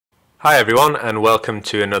Hi everyone, and welcome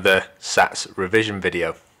to another SATs revision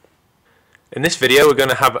video. In this video we're going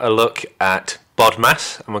to have a look at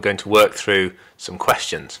BODMAS and we're going to work through some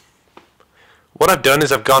questions. What I've done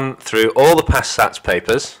is I've gone through all the past SATs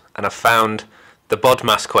papers and I've found the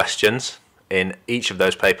BODMAS questions in each of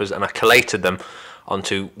those papers and I collated them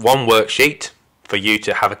onto one worksheet for you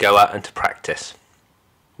to have a go at and to practice.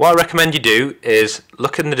 What I recommend you do is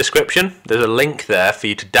look in the description. There's a link there for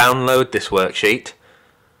you to download this worksheet.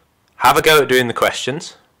 Have a go at doing the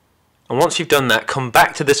questions, and once you've done that, come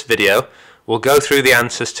back to this video. We'll go through the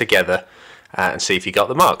answers together and see if you got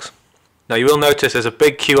the marks. Now you will notice there's a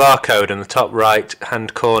big QR code in the top right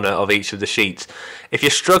hand corner of each of the sheets. If you're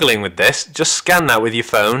struggling with this, just scan that with your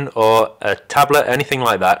phone or a tablet, anything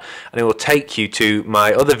like that, and it will take you to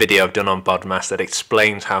my other video I've done on BODMAS that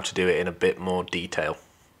explains how to do it in a bit more detail.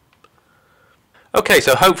 Okay,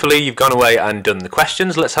 so hopefully you've gone away and done the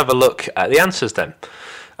questions. Let's have a look at the answers then.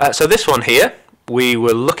 So this one here, we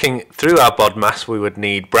were looking through our BODMAS. We would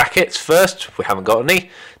need brackets first. We haven't got any.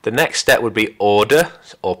 The next step would be order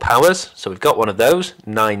or powers. So we've got one of those,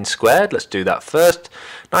 9 squared. Let's do that first.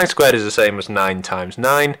 9 squared is the same as 9 times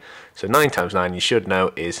 9. So 9 times 9, you should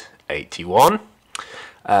know, is 81.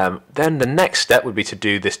 Then the next step would be to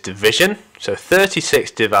do this division. So 36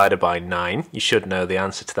 divided by 9, you should know the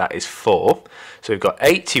answer to that is 4. So we've got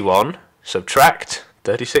 81, subtract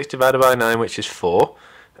 36 divided by 9, which is 4.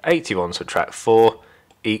 81 subtract 4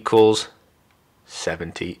 equals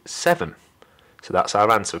 77. So that's our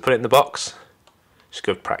answer. Put it in the box. It's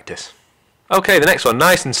good practice. Okay, the next one,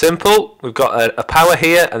 nice and simple. We've got a power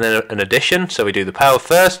here and then an addition. So we do the power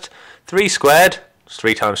first. 3 squared is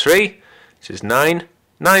 3 times 3, which is 9.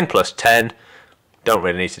 9 plus 10. Don't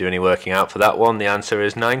really need to do any working out for that one. The answer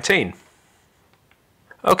is 19.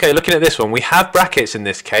 Okay, looking at this one, we have brackets in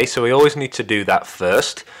this case, so we always need to do that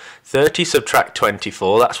first. 30 subtract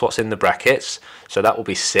 24, that's what's in the brackets, so that will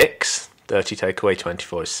be 6. 30 take away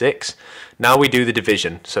 24 is 6. Now we do the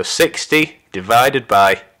division, so 60 divided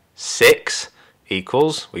by 6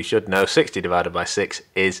 equals, we should know 60 divided by 6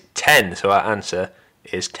 is 10, so our answer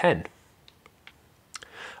is 10.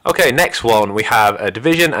 Okay, next one, we have a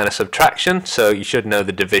division and a subtraction, so you should know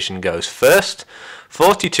the division goes first.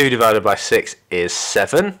 42 divided by 6 is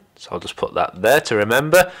 7, so I'll just put that there to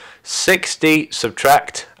remember. 60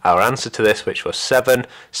 subtract our answer to this, which was 7.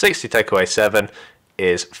 60 take away 7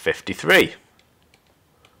 is 53.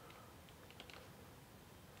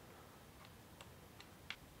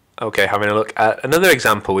 Okay, having a look at another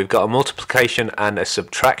example, we've got a multiplication and a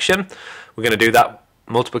subtraction. We're going to do that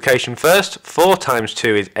multiplication first. 4 times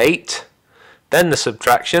 2 is 8. Then the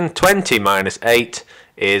subtraction, 20 minus 8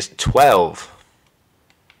 is 12.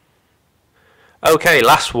 Okay,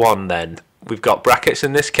 last one then. We've got brackets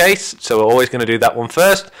in this case, so we're always going to do that one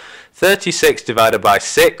first. 36 divided by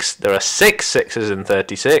 6. There are 6 sixes in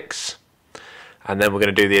 36. And then we're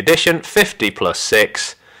going to do the addition. 50 plus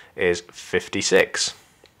 6 is 56.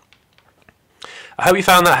 I hope you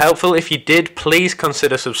found that helpful. If you did, please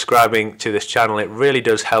consider subscribing to this channel. It really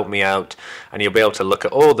does help me out, and you'll be able to look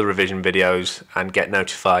at all the revision videos and get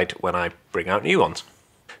notified when I bring out new ones.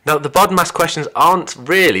 Now, the BODMAS questions aren't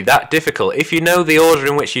really that difficult. If you know the order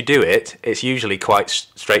in which you do it, it's usually quite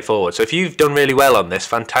straightforward. So if you've done really well on this,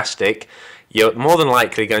 fantastic. You're more than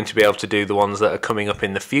likely going to be able to do the ones that are coming up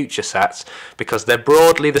in the future SATs because they're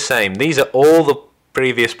broadly the same. These are all the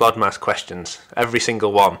previous BODMAS questions, every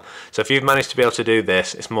single one. So if you've managed to be able to do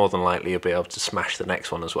this, it's more than likely you'll be able to smash the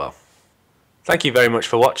next one as well. Thank you very much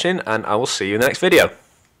for watching, and I will see you in the next video.